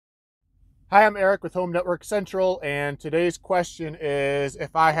Hi, I'm Eric with Home Network Central, and today's question is,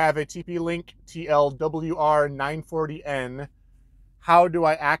 if I have a TP-Link TLWR940N, how do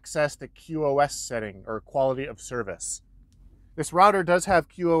I access the QoS setting, or quality of service? This router does have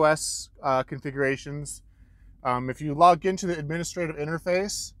QoS configurations. If you log into the administrative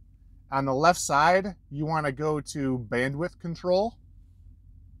interface, on the left side, you want to go to bandwidth control,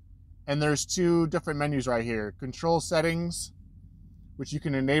 and there's two different menus right here. Control settings, which you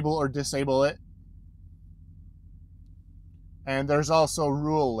can enable or disable it. And there's also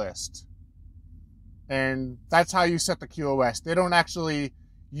rule list. And that's how you set the QoS. They don't actually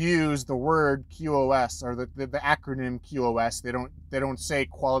use the word QoS or the acronym QoS. They don't say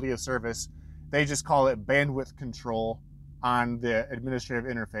quality of service. They just call it bandwidth control on the administrative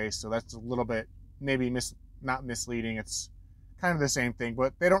interface. So that's a little bit maybe not misleading. It's kind of the same thing,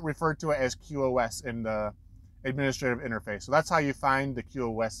 but they don't refer to it as QoS in the administrative interface. So that's how you find the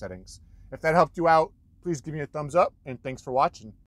QoS settings. If that helped you out, please give me a thumbs up, and thanks for watching.